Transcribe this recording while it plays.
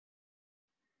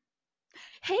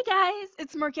Hey guys,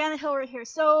 it's Morgana Hilra here.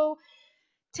 So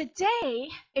today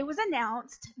it was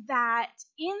announced that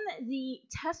in the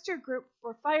tester group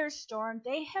for Firestorm,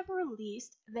 they have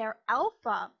released their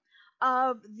alpha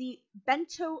of the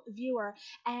Bento viewer.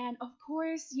 And of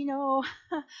course,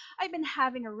 I've been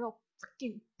having a real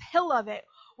freaking pill of it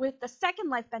with the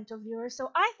Second Life Bento viewer. So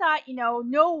I thought,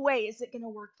 no way is it going to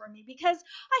work for me because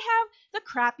I have the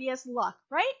crappiest luck,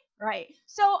 right? Right.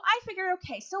 So I figured,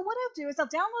 okay, so what I'll do is I'll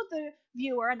download the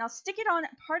viewer and I'll stick it on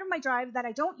part of my drive that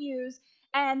I don't use.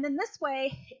 And then this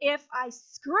way, if I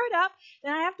screw it up,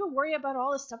 then I have to worry about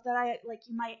all the stuff that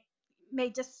you may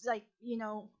just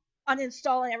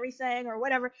uninstall and everything or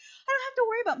whatever. I don't have to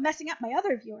worry about messing up my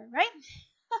other viewer, right?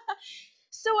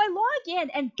 So I log in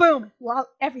and boom, well,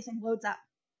 everything loads up.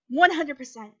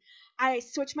 100%. I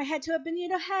switch my head to a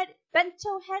bento head,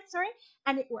 sorry,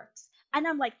 and it works. And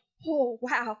I'm like, oh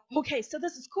wow, okay, so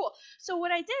this is cool. So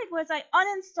what I did was I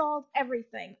uninstalled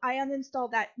everything. I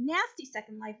uninstalled that nasty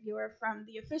Second Life viewer from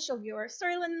the official viewer.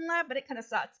 Sorry, Lynn Lab, but it kind of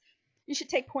sucks. You should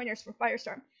take pointers for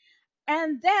Firestorm.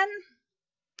 And then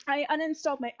I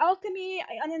uninstalled my Alchemy,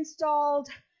 I uninstalled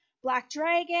Black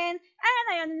Dragon, and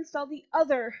I uninstalled the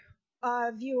other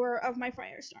viewer of my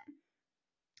Firestorm.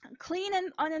 Clean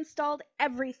and uninstalled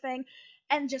everything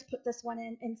and just put this one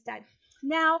in instead.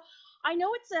 Now, I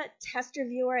know it's a tester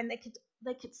viewer and they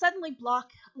could suddenly block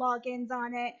logins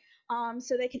on it,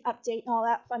 so they can update and all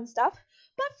that fun stuff.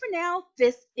 But for now,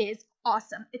 this is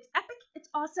awesome. It's epic. It's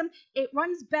awesome. It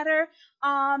runs better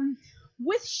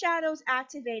with shadows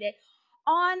activated.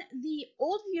 On the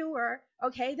old viewer,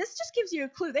 okay, this just gives you a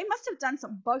clue. They must have done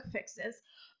some bug fixes.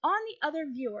 On the other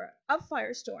viewer of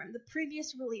Firestorm, the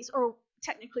previous release, or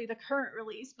technically the current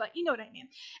release, but you know what I mean.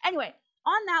 Anyway,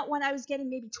 on that one, I was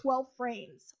getting maybe 12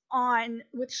 frames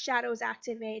with shadows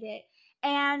activated,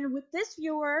 and with this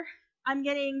viewer, I'm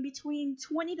getting between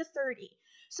 20 to 30.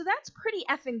 So that's pretty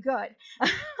effing good.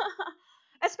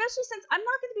 Especially since I'm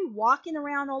not going to be walking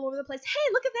around all over the place.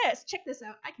 Hey, look at this. Check this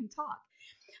out. I can talk.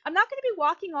 I'm not going to be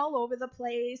walking all over the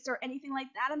place or anything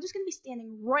like that. I'm just going to be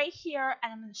standing right here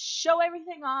and I'm going to show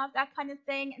everything off, that kind of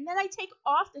thing. And then I take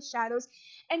off the shadows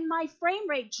and my frame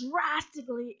rate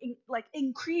drastically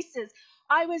increases.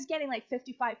 I was getting like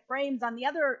 55 frames on the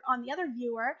other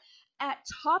viewer. At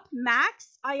top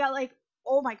max, I got like,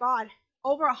 oh my god,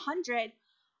 over 100.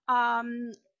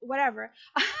 Whatever.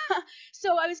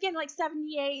 So I was getting like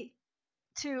 78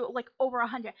 to like over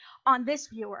 100 on this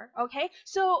viewer. Okay,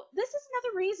 so this is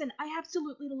another reason I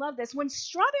absolutely love this. When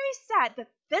Strawberry said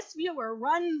that this viewer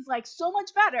runs like so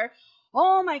much better,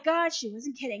 oh my god, she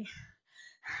wasn't kidding.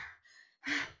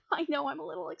 I know, I'm a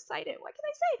little excited. What can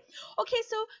I say? Okay,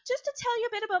 so just to tell you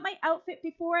a bit about my outfit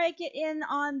before I get in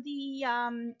on the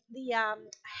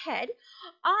head,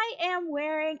 I am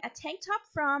wearing a tank top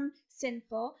from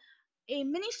Sinful, a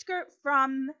mini skirt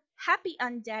from Happy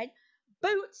Undead,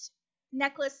 boots,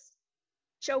 necklace,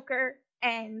 choker,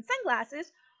 and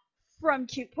sunglasses from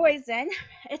Cute Poison.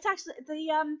 It's actually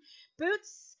the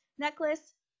boots,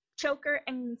 necklace, choker,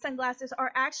 and sunglasses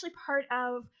are actually part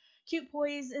of Cute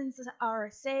Poison's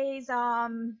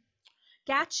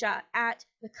gacha at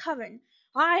the Coven.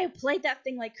 I played that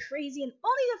thing like crazy and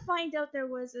only to find out there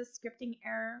was a scripting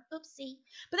error. Oopsie.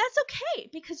 But that's okay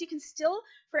because you can still,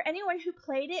 for anyone who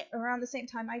played it around the same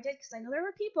time I did, because I know there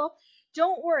were people,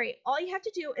 don't worry. All you have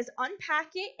to do is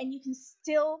unpack it and you can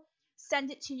still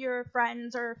send it to your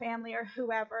friends or family or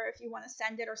whoever if you want to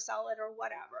send it or sell it or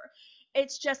whatever.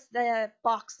 It's just the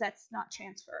box that's not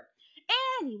transfer.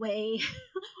 Anyway,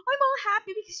 I'm all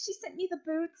happy because she sent me the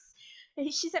boots.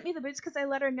 She sent me the boots because I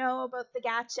let her know about the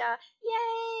gacha.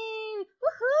 Yay!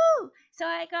 Woohoo! So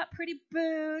I got pretty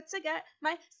boots. I got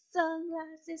my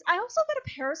sunglasses. I also got a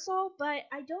parasol, but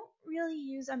I don't really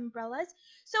use umbrellas.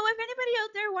 So if anybody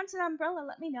out there wants an umbrella,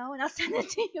 let me know and I'll send it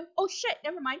to you. Oh shit,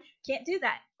 never mind. Can't do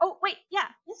that. Oh, wait, yeah.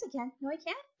 Yes, I can. No, I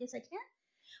can't. Yes, I can.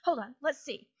 Hold on. Let's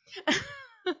see.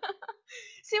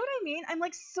 See what I mean? I'm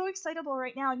like so excitable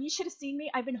right now, and you should have seen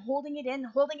me. I've been holding it in,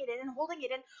 holding it in, holding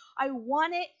it in. I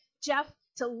wanted Jeff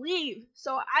to leave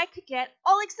so I could get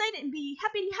all excited and be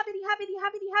happy.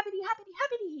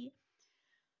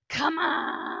 Come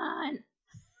on.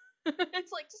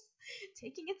 It's like just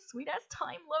taking its sweet ass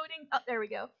time loading. Oh, there we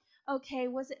go. Okay,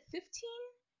 was it 15?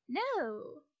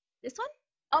 No. This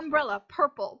one? Umbrella,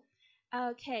 purple.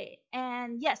 Okay,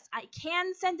 and yes, I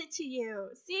can send it to you.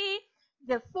 See?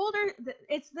 The folder,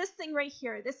 it's this thing right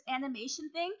here, this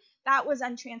animation thing, that was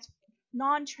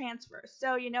non-transfer.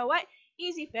 So you know what?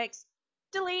 Easy fix.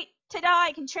 Delete. Ta-da!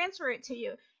 I can transfer it to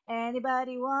you.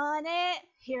 Anybody want it?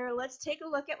 Here, let's take a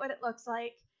look at what it looks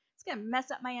like. It's gonna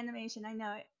mess up my animation, I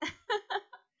know it.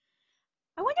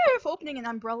 I wonder if opening an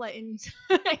umbrella in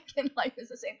life is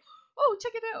the same. Oh,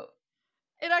 check it out.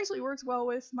 It actually works well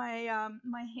with my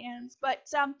my hands,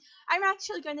 but I'm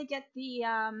actually going to get the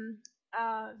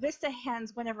Vista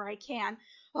hands whenever I can.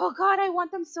 Oh God, I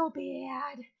want them so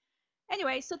bad.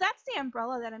 Anyway, so that's the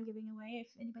umbrella that I'm giving away if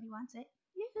anybody wants it.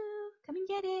 Yoo-hoo, come and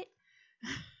get it.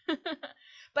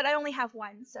 But I only have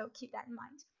one, so keep that in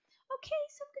mind. Okay,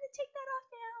 so I'm going to take that off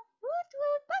now. Woot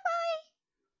woot, bye-bye.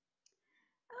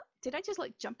 Oh, did I just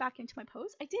like jump back into my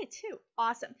pose? I did too.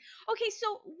 Awesome. Okay,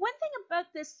 so one thing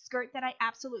about this skirt that I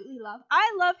absolutely love,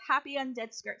 I love Happy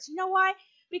Undead skirts. You know why?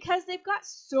 Because they've got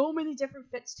so many different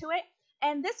fits to it.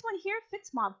 And this one here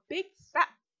fits my big fat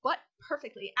butt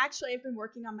perfectly. Actually, I've been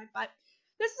working on my butt.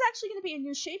 This is actually going to be a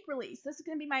new shape release. This is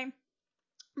going to be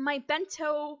my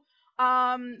bento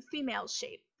female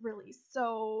shape release.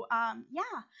 So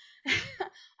yeah,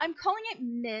 I'm calling it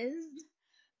Ms.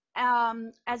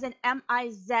 As in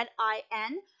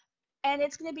M-I-Z-I-N, and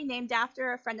it's going to be named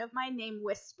after a friend of mine named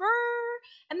Whisper.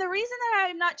 And the reason that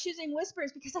I'm not choosing Whisper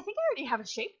is because I think I already have a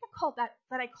shape that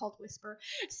I called Whisper.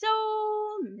 So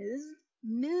Mizzen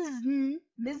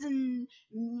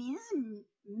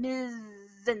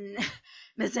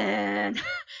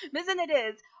it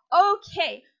is.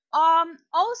 Okay.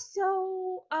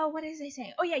 Also, what is I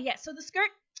saying? Oh yeah. So the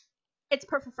skirt, it's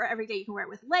perfect for every day. You can wear it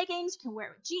with leggings, you can wear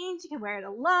it with jeans, you can wear it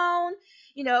alone,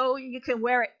 you know, you can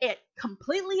wear it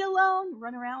completely alone,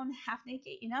 run around half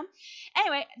naked, you know.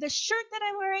 Anyway, the shirt that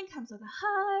I'm wearing comes with a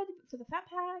HUD for the fat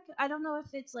pack. I don't know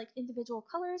if it's like individual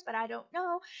colors, but I don't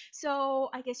know. So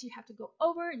I guess you have to go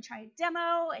over and try a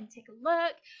demo and take a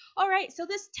look. All right, so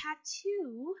this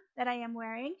tattoo that I am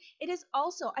wearing, it is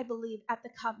also, I believe, at the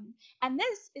Coven. And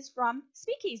this is from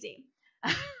Speakeasy.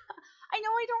 I know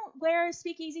I don't wear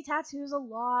Speakeasy tattoos a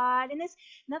lot, and it's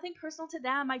nothing personal to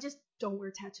them. I just don't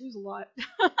wear tattoos a lot.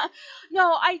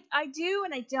 No, I do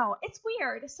and I don't. It's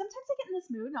weird. Sometimes I get in this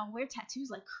mood and I'll wear tattoos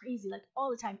like crazy, like all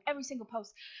the time, every single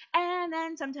post. And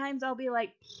then sometimes I'll be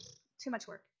like, too much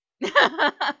work.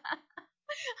 I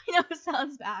know it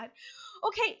sounds bad.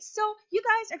 Okay, so you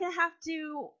guys are going to have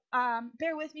to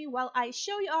bear with me while I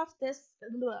show you off this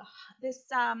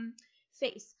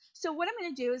face. So what I'm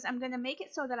going to do is I'm going to make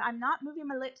it so that I'm not moving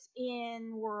my lips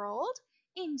in world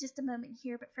in just a moment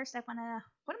here. But first I want to,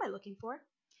 what am I looking for?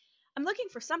 I'm looking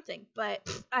for something, but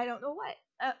I don't know what.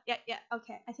 Yeah,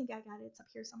 okay. I think I got it. It's up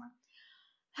here somewhere.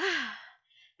 I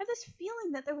have this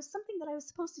feeling that there was something that I was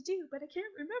supposed to do, but I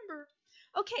can't remember.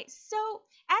 Okay, so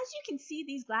as you can see,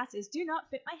 these glasses do not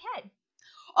fit my head.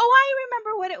 Oh, I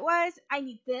remember what it was. I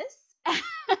need this.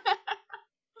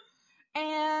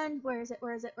 And where is it?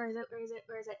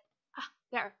 Ah,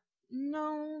 there.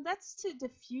 No, that's to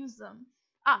diffuse them.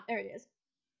 Ah, there it is.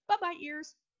 Bye-bye,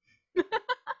 ears. I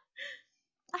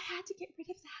had to get rid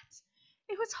of that.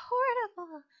 It was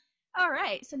horrible. All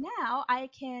right, so now I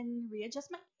can readjust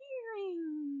my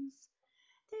earrings.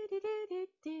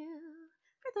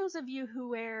 For those of you who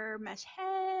wear mesh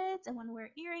heads and want to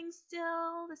wear earrings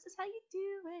still, this is how you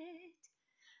do it.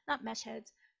 Not mesh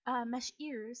heads, mesh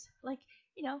ears, like,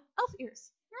 you know, elf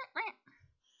ears.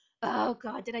 Oh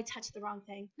God, did I touch the wrong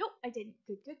thing? Nope, I didn't.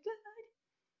 Good.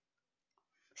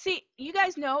 See, you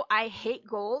guys know I hate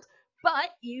gold,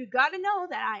 but you gotta know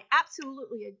that I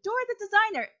absolutely adore the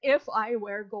designer if I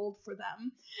wear gold for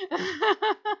them.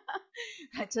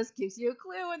 That just gives you a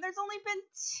clue, and there's only been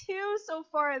 2 so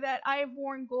far that I've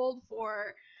worn gold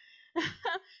for.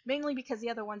 Mainly because the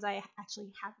other ones I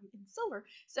actually have in silver.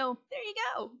 So there you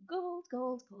go.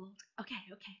 Gold. Okay.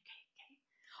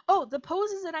 Oh, the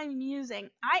poses that I'm using.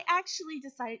 I actually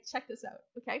decided, check this out,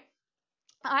 okay?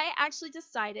 I actually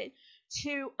decided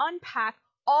to unpack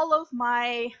all of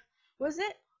my, was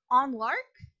it? Onlar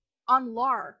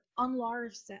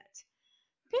set.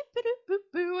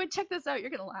 Boo, and check this out, you're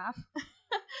gonna laugh.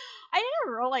 I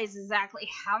didn't realize exactly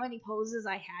how many poses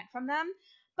I had from them,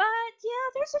 but yeah,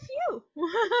 there's a few.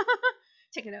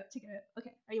 Check it out.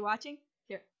 Okay, are you watching?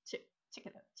 Here, check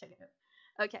it out.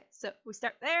 Okay, so we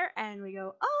start there and we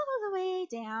go all the way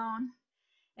down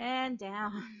and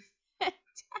down and down.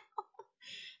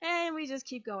 And we just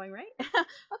keep going, right?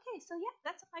 Okay, so yeah,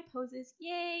 that's my poses.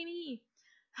 Yay, me.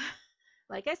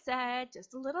 Like I said,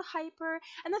 just a little hyper.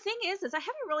 And the thing is I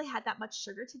haven't really had that much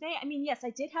sugar today. I mean, yes,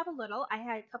 I did have a little. I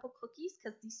had a couple cookies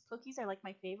because these cookies are like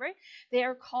my favorite. They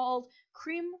are called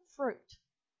cream fruit.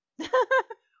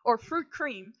 Or fruit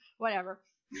cream, whatever.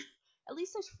 At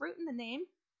least there's fruit in the name,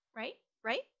 right?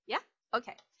 Yeah?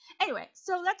 Okay. Anyway,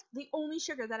 so that's the only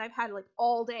sugar that I've had like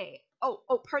all day.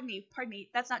 Oh, pardon me.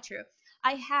 That's not true.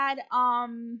 I had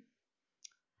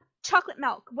chocolate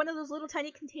milk, one of those little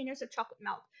tiny containers of chocolate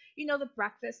milk. You know, the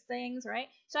breakfast things, right?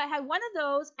 So I had one of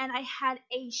those, and I had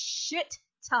a shit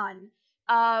ton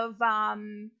of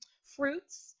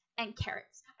fruits and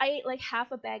carrots. I ate like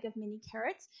half a bag of mini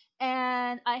carrots,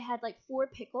 and I had like 4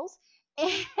 pickles.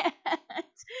 And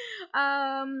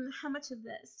how much of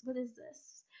this? What is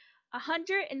this?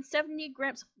 170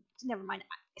 grams. Never mind.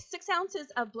 6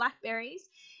 ounces of blackberries.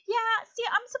 Yeah, see,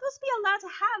 I'm supposed to be allowed to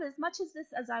have as much as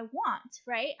this as I want,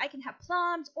 right? I can have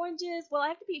plums, oranges. Well, I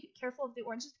have to be careful of the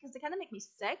oranges because they kind of make me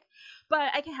sick.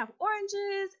 But I can have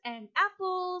oranges and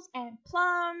apples and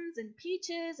plums and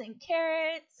peaches and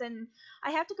carrots. And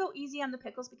I have to go easy on the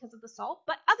pickles because of the salt.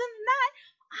 But other than that,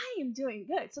 I am doing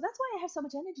good. So that's why I have so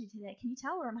much energy today. Can you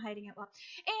tell where I'm hiding it well?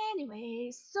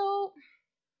 Anyway, so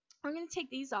I'm going to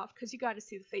take these off because you got to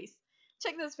see the face.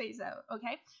 Check this face out,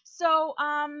 okay? So,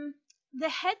 the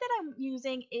head that I'm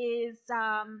using is,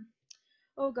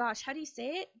 oh gosh, how do you say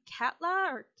it?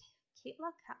 Katla or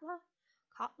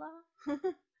Katla?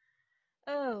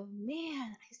 Oh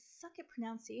man, I suck at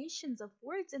pronunciations of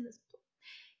words in this.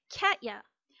 Katya.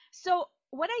 So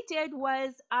what I did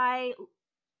was I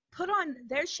put on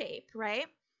their shape, right?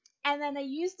 And then I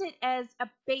used it as a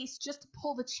base just to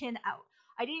pull the chin out.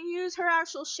 I didn't use her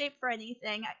actual shape for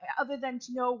anything other than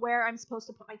to know where I'm supposed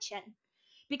to put my chin.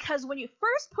 Because when you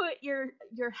first put your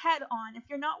head on, if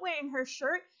you're not wearing her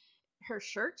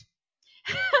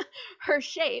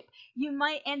shape, you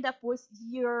might end up with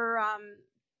your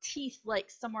teeth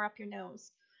like somewhere up your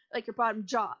nose, like your bottom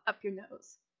jaw up your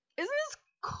nose. Isn't this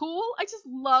cool? I just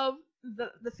love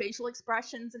the facial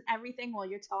expressions and everything while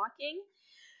you're talking.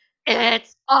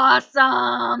 It's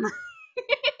awesome.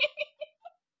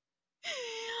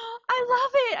 I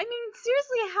love it. I mean,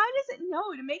 seriously, how does it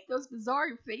know to make those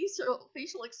bizarre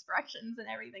facial expressions and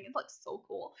everything? It looks so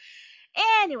cool.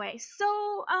 Anyway,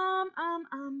 so all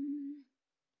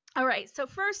right. So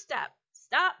first step,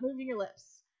 stop moving your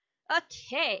lips.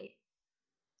 Okay.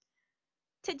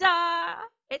 Ta-da!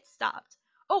 It stopped.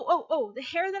 Oh, the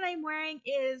hair that I'm wearing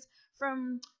is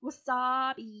from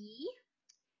Wasabi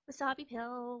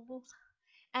Pills,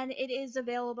 and it is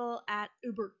available at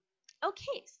Uber.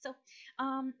 Okay, so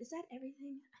is that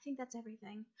everything? I think that's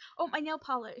everything. Oh, my nail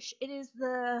polish. It is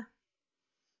the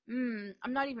I'm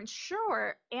not even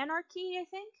sure. Anarchy, I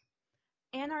think.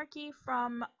 Anarchy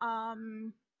from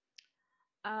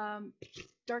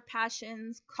Dark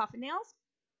Passions Coffin Nails.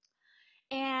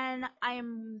 And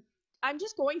I'm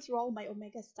just going through all of my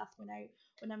Omega stuff when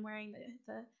I'm wearing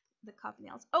the coffin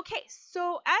nails. Okay,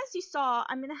 so as you saw,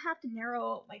 I'm gonna have to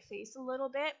narrow my face a little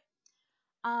bit,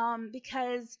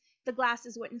 because the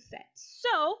glasses wouldn't fit.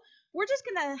 So we're just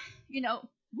gonna,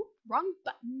 wrong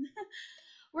button.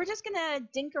 We're just gonna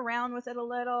dink around with it a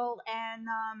little and,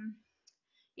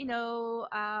 no,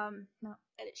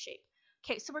 edit shape.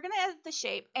 Okay, so we're gonna edit the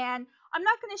shape, and I'm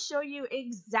not gonna show you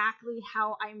exactly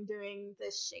how I'm doing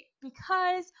this shape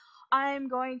because I'm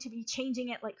going to be changing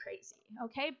it like crazy,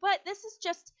 okay? But this is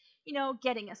just,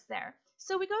 getting us there.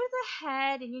 So we go to the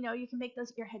head, and you can make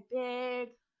your head big,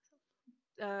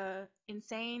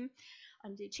 insane,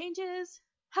 undo changes.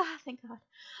 Thank God.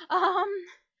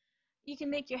 You can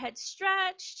make your head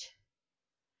stretched,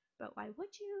 but why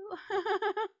would you?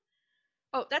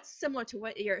 Oh, that's similar to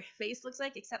what your face looks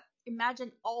like, except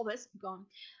imagine all this gone.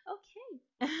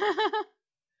 Okay.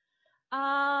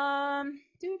 I'm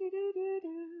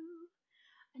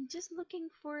just looking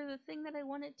for the thing that I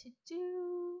wanted to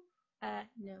do.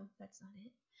 No, that's not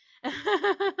it.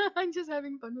 I'm just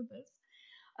having fun with this.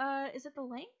 Is it the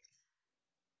length?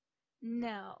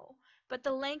 No, but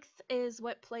the length is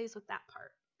what plays with that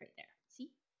part right there.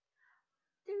 See?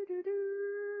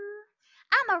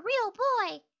 I'm a real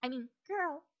boy. I mean,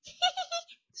 girl.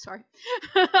 Sorry.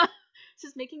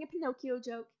 Just making a Pinocchio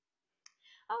joke.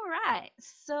 All right.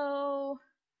 So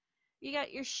you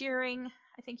got your shearing.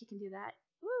 I think you can do that.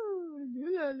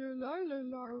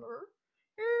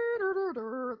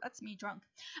 That's me drunk.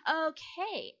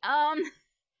 Okay.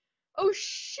 Oh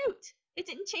shoot. It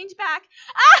didn't change back.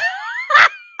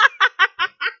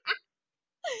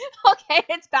 Okay,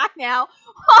 it's back now.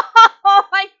 Oh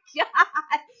my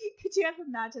god. Could you have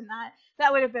imagined that?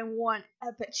 That would have been one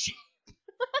epic shape.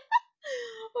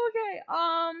 Okay,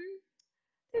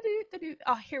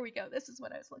 oh, here we go. This is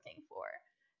what I was looking for.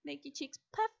 Make your cheeks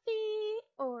puffy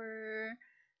or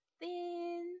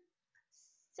thin,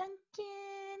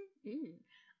 sunken,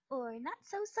 or not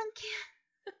so sunken.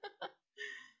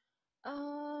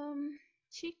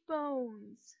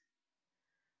 Cheekbones.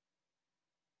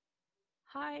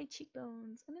 High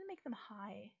cheekbones. I'm gonna make them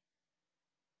high.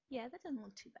 Yeah, that doesn't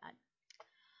look too bad.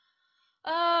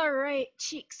 Alright,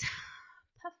 cheeks.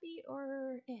 Puffy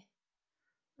or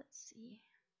Let's see.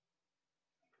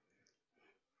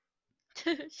 She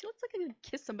looks like I could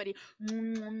kiss somebody.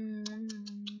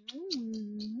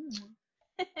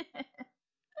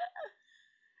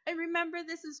 And remember,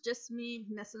 this is just me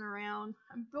messing around.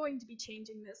 I'm going to be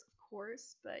changing this, of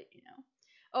course, but you know.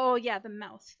 Oh yeah, the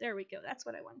mouth. There we go. That's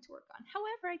what I wanted to work on.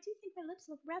 However, I do think my lips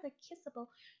look rather kissable.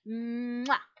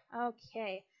 Mwah!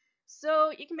 Okay.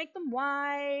 So you can make them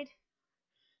wide.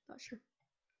 Not sure.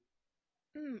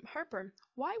 Heartburn.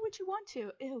 Why would you want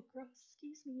to? Ew, gross.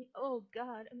 Excuse me. Oh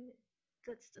god. I mean,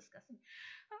 that's disgusting.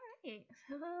 Alright.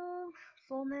 So,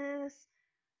 fullness.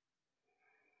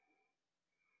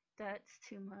 That's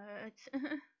too much.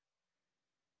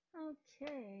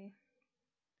 Okay.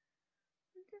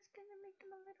 I'm just gonna make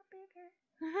them a little bigger.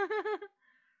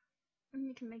 And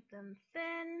you can make them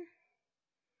thin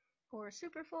or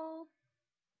super full.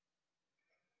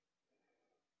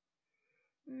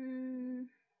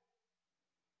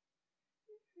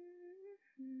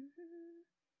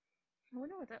 I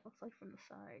wonder what that looks like from the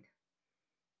side.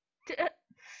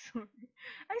 Sorry.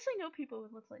 I actually know people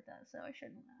with lips like that, so I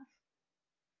shouldn't laugh.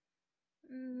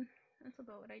 That's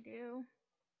about what I do.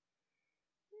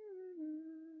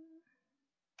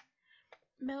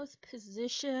 Mouth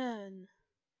position.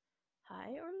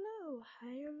 High or low?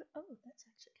 High or low? Oh, that's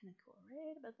actually kind of cool.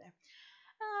 Right about there.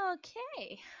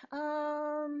 Okay.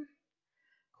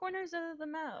 Corners of the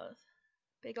mouth.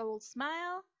 Big old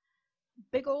smile.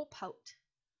 Big old pout.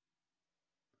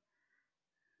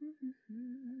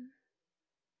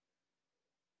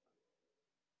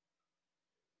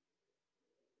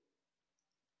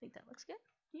 Think that looks good?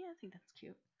 Yeah, I think that's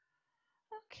cute.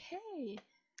 Okay.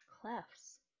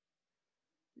 Clefts.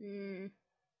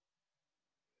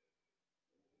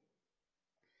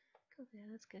 Cool, yeah,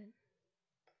 that's good.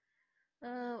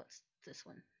 What's this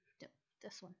one? No,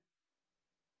 this one.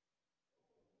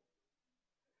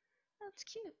 That's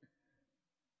cute.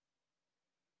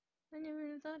 I never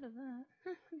even thought of that.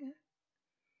 Okay.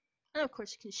 And of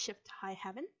course, you can shift to high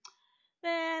heaven.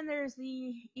 Then there's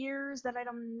the ears that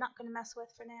I'm not going to mess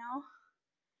with for now.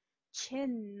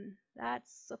 Chin.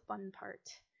 That's the fun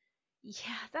part.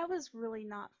 Yeah, that was really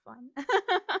not fun.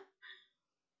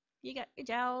 You got your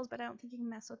jowls, but I don't think you can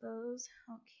mess with those.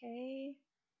 Okay.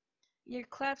 Your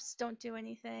clefts don't do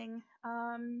anything.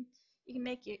 You can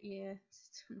make it. Yeah, I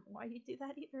don't know why you do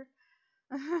that either.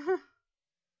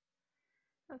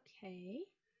 Okay.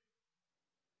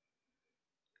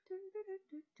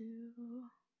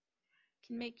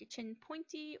 Can make your chin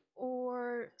pointy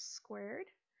or squared.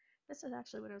 This is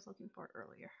actually what I was looking for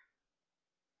earlier.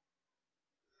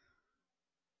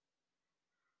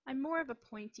 I'm more of a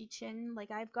pointy chin.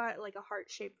 Like I've got like a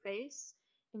heart-shaped face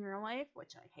in real life,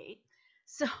 which I hate.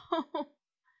 So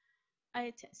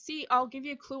see, I'll give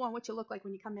you a clue on what you look like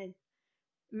when you come in.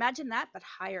 Imagine that, but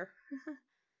higher.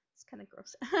 It's kind of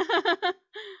gross.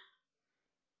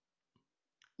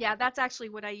 Yeah, that's actually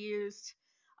what I used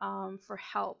for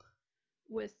help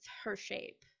with her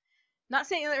shape. Not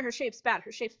saying that her shape's bad.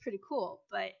 Her shape's pretty cool,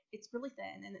 but it's really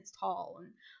thin and it's tall,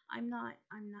 and I'm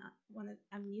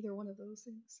neither one of those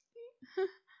things.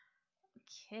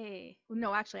 Okay. Well,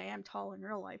 no, actually, I am tall in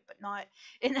real life, but not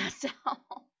in SL.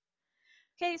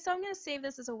 Okay, so I'm gonna save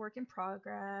this as a work in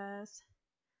progress,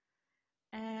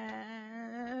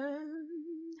 and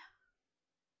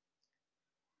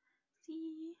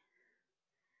see.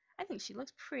 I think she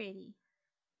looks pretty.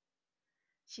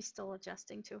 She's still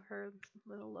adjusting to her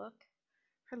little look,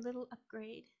 her little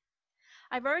upgrade.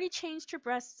 I've already changed her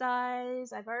breast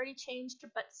size. I've already changed her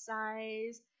butt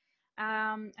size.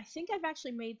 I think I've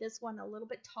actually made this one a little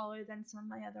bit taller than some of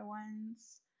my other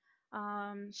ones.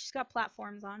 She's got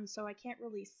platforms on, so I can't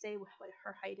really say what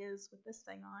her height is with this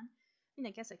thing on. I mean,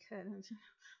 I guess I could.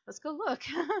 Let's go look.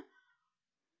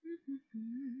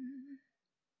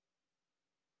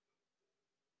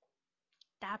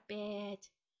 Stop it.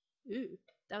 Ooh,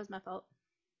 that was my fault.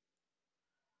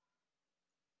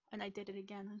 And I did it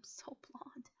again. I'm so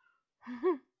blonde.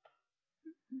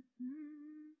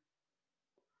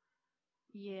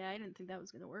 Yeah, I didn't think that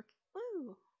was gonna work.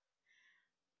 Woo!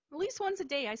 At least once a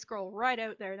day I scroll right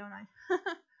out there, don't I?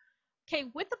 Okay,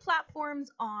 with the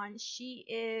platforms on, she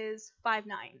is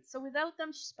 5'9". So without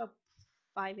them, she's about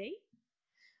 5'8".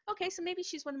 Okay, so maybe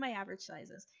she's one of my average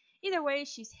sizes. Either way,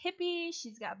 she's hippie,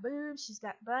 she's got boobs, she's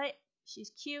got butt,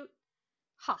 she's cute.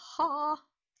 Ha ha.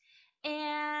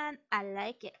 And I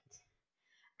like it.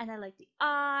 And I like the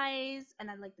eyes,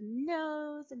 and I like the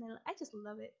nose, and I just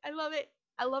love it. I love it.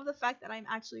 I love the fact that I'm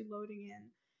actually loading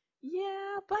in.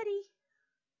 Yeah, buddy.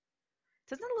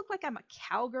 Doesn't it look like I'm a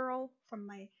cowgirl from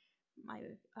my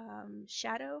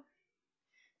shadow?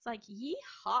 It's like,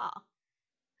 yeehaw.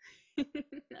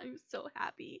 I'm so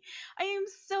happy. I am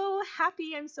so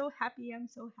happy. I'm so happy. I'm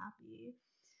so happy.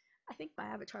 I think my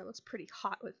avatar looks pretty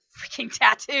hot with freaking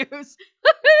tattoos.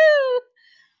 Woohoo!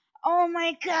 Oh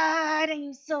my god,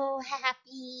 I'm so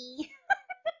happy.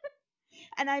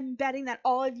 And I'm betting that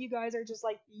all of you guys are just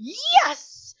like,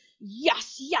 yes,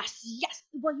 yes, yes, yes.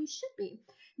 Well, you should be.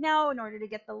 Now, in order to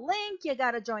get the link, you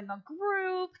gotta join the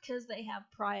group because they have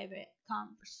private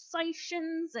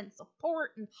conversations and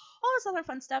support and all this other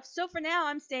fun stuff. So for now,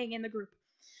 I'm staying in the group.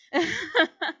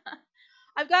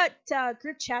 I've got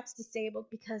group chats disabled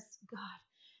because, God,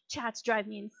 chats drive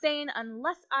me insane.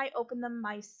 Unless I open them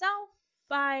myself,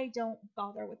 I don't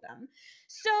bother with them.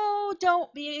 So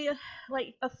don't be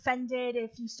like offended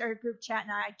if you start a group chat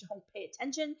and I don't pay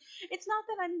attention. It's not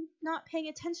that I'm not paying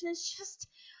attention. It's just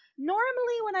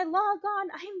normally when I log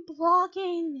on, I'm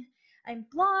blogging. I'm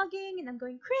blogging and I'm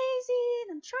going crazy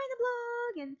and I'm trying to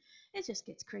blog and it just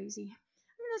gets crazy.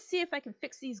 I'm gonna see if I can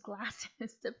fix these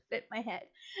glasses to fit my head.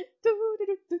 Do, do,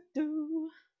 do, do,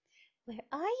 do. Where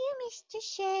are you, Mr.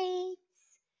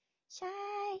 Shades?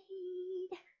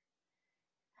 Shade.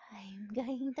 I'm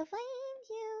going to find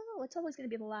you. It's always going to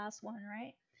be the last one,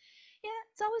 right? Yeah,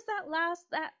 it's always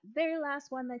that very last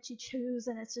one that you choose,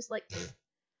 and it's just like.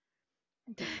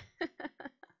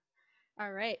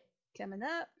 All right, coming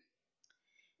up.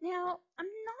 Now, I'm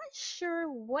not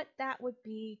sure what that would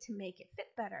be to make it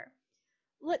fit better.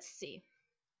 Let's see.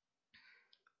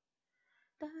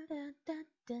 Da, da, da,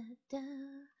 da, da.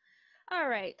 All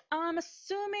right, I'm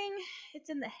assuming it's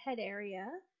in the head area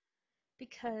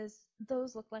because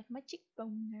those look like my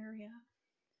cheekbone area.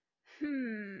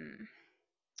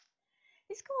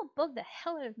 These will bug the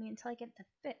hell out of me until I get to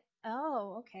fit.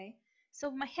 Oh, okay. So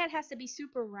my head has to be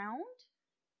super round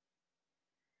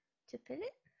to fit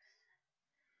it?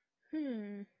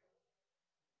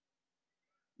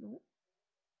 Nope.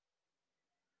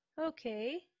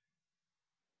 Okay.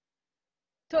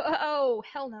 Oh,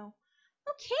 hell no.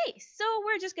 Okay, so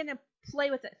we're just gonna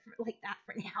play with it like that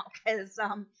for now, because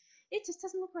it just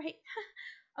doesn't look right.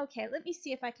 Okay, let me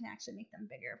see if I can actually make them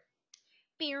bigger.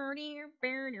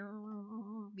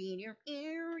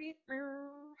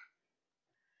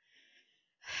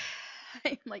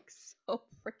 I'm like so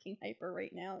freaking hyper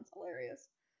right now. It's hilarious.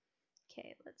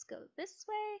 Okay, let's go this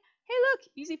way. Hey, look,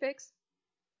 easy fix.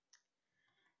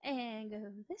 And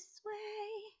go this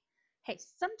way. Hey,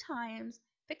 sometimes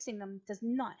fixing them does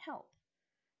not help.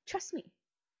 Trust me. Go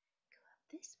up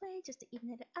this way just to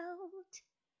even it out.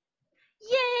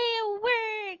 Yay, it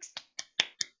works!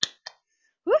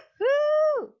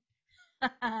 Woohoo!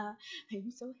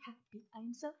 I'm so happy.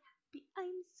 I'm so happy.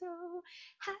 I'm so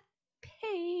happy.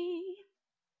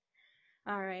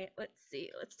 All right, let's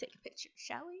see. Let's take a picture,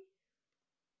 shall we?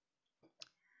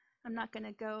 I'm not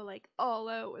gonna go like all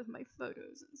out with my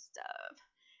photos and stuff.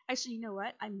 Actually, you know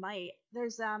what? I might.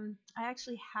 There's I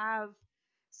actually have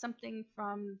something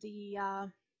from the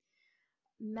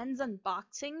men's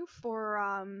unboxing for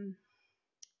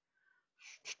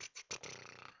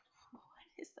what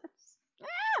is this?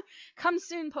 Ah! Come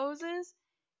soon poses.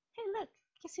 Hey, look.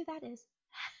 Guess who that is?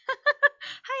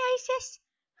 Hi, Isis.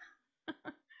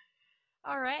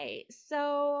 All right.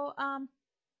 So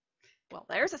well,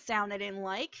 there's a sound I didn't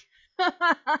like.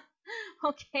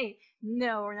 Okay,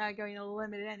 no, we're not going to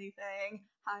limit anything.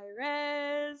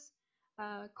 High res,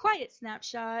 quiet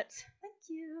snapshots. Thank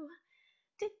you.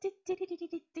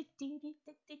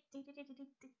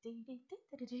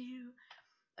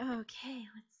 Okay,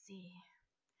 let's see.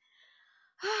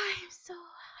 I'm so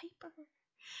hyper.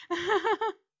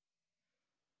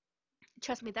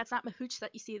 Trust me, that's not my hooch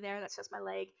that you see there. That's just my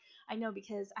leg. I know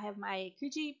because I have my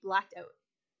coochie blacked out.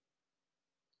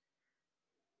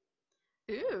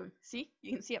 Ooh, see?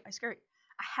 You can see up my skirt.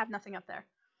 I have nothing up there.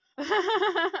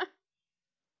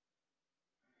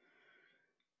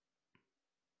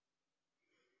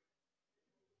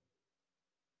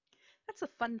 That's the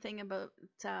fun thing about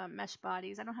mesh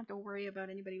bodies. I don't have to worry about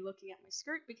anybody looking at my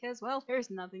skirt because, well,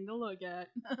 there's nothing to look at.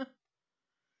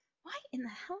 Why in the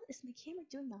hell is my camera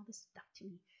doing all this stuff to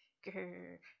me?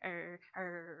 Grr,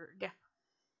 grr.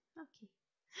 Okay.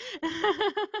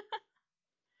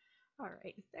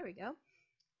 Alright, there we go.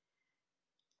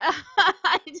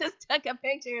 I just took a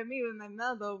picture of me with my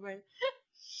mouth open.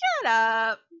 Shut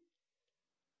up.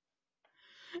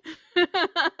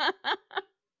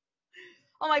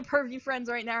 All my pervy friends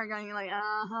right now are going like,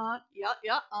 uh-huh,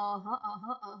 yup, uh-huh,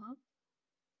 uh-huh, uh-huh.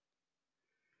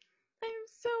 I'm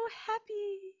so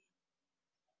happy.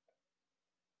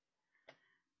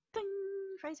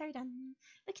 Ding, fries are done.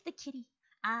 Look at the kitty.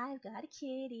 I've got a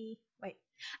kitty. Wait,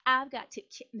 I've got two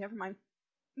never mind.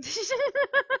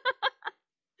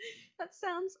 That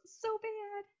sounds so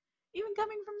bad. even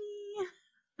coming from me.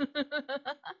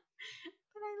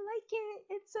 But I like it.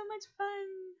 It's so much fun.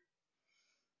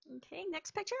 Okay,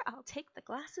 next picture. I'll take the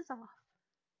glasses off.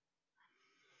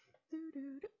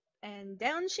 And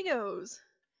down she goes.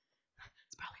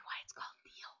 That's probably why it's called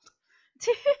Field.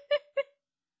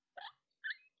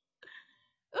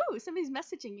 Ooh, somebody's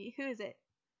messaging me. Who is it?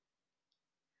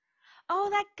 Oh,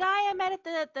 that guy I met at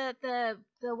the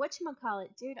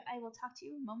whatchamacallit. Dude, I will talk to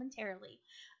you momentarily.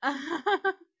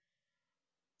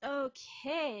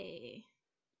 Okay.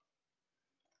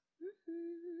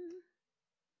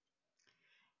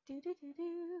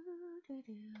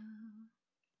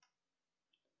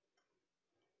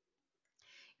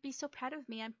 Be so proud of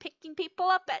me. I'm picking people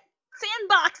up at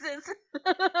sandboxes.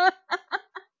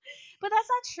 But that's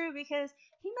not true because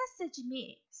he messaged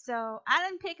me, so I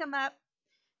didn't pick him up.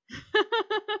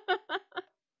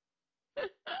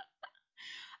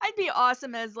 I'd be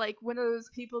awesome as like one of those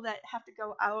people that have to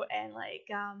go out and like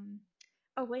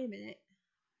oh wait a minute.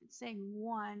 It's saying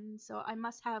one, so I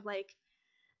must have like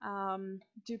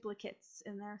duplicates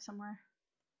in there somewhere.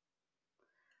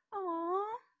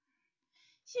 Aww.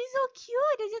 She's so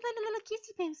cute. Is it little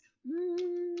kissy babes?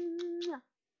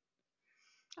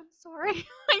 I'm sorry.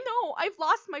 I know. I've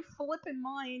lost my flippin'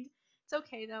 mind. It's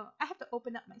okay though. I have to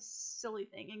open up my silly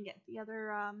thing and get the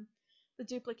other the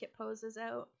duplicate poses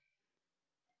out.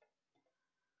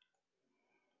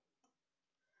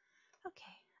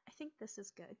 Okay, I think this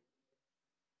is good.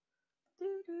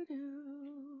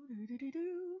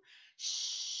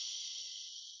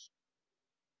 Shh.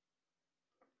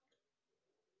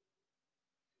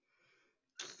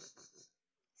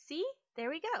 See? There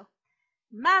we go.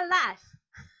 My life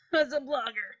as a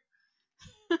blogger.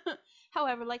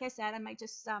 However, like I said, I might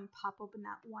just pop open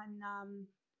that one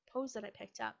pose that I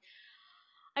picked up.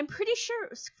 I'm pretty sure it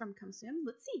was from Consume.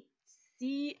 Let's see.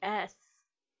 CS.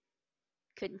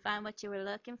 Couldn't find what you were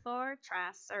looking for?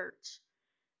 Try search.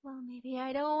 Well, maybe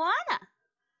I don't wanna.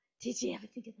 Did you ever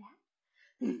think of that?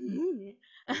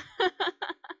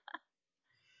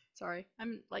 Sorry,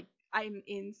 I'm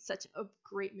in such a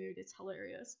great mood. It's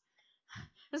hilarious.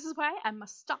 This is why I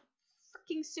must stop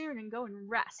freaking soon and go and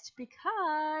rest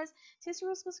because Sister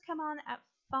was supposed to come on at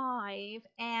 5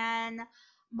 and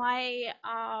my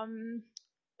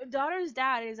daughter's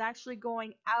dad is actually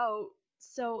going out,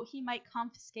 so he might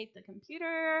confiscate the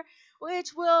computer,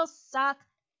 which will suck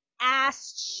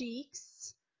ass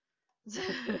cheeks.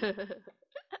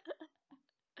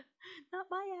 Not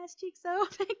my ass cheeks though,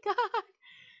 thank God.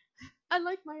 I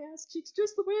like my ass cheeks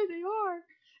just the way they are.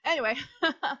 Anyway,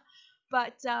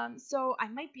 but so I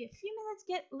might be a few minutes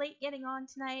late getting on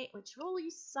tonight, which really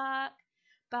suck.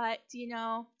 But you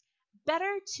know,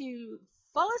 better to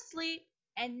fall asleep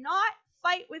and not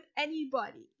fight with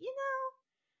anybody. You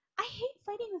know, I hate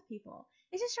fighting with people.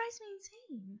 It just drives me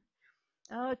insane.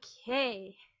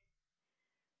 Okay.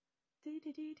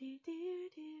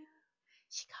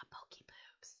 She got pokey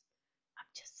boobs.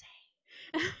 I'm just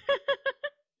saying.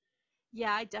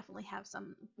 Yeah, I definitely have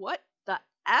some. What the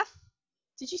F?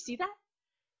 Did you see that?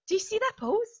 Do you see that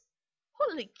pose?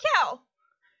 Holy cow!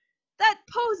 That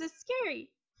pose is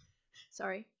scary.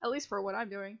 Sorry, at least for what I'm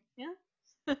doing. Yeah?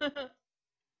 It's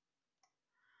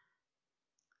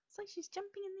like she's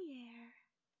jumping in the air.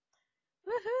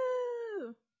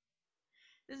 Woohoo!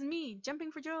 This is me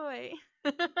jumping for joy.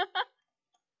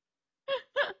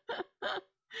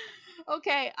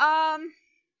 Okay,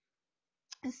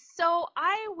 so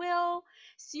I will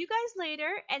see you guys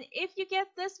later, and if you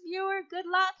get this, viewer, good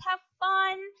luck, have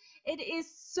fun. It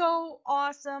is so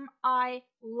awesome. I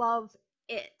love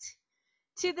it.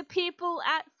 To the people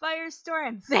at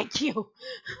Firestorm, thank you.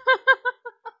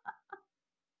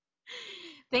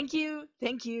 Thank you,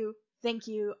 thank you, thank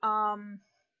you.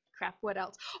 Crap, what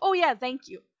else? Oh yeah, thank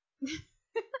you.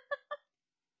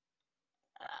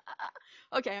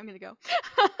 Okay, I'm gonna go.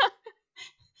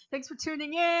 Thanks for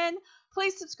tuning in.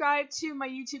 Please subscribe to my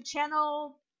YouTube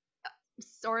channel.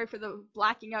 Sorry for the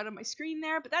blacking out of my screen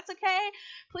there, but that's okay.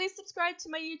 Please subscribe to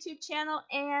my YouTube channel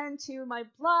and to my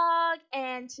blog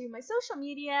and to my social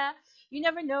media. You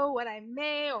never know what I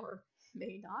may or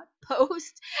may not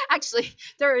post. Actually,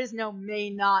 there is no may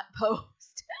not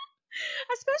post,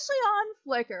 especially on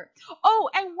Flickr. Oh,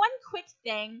 and one quick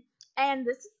thing, and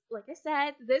this is, like I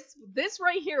said, this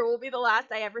right here will be the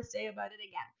last I ever say about it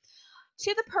again.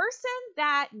 To the person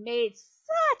that made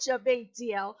such a big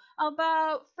deal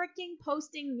about freaking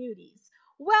posting nudies,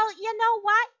 well, you know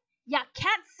what? You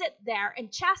can't sit there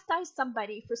and chastise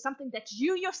somebody for something that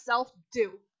you yourself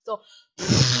do. So,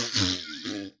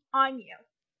 on you.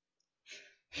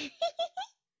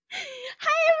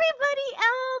 Hi, everybody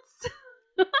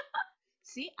else.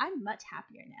 See, I'm I'm much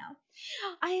happier now.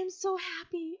 I am so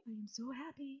happy. I am so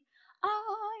happy.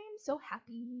 I am so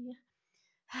happy.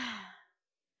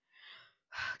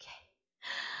 Okay.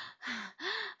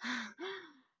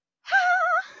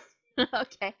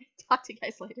 Okay. Talk to you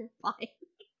guys later. Bye.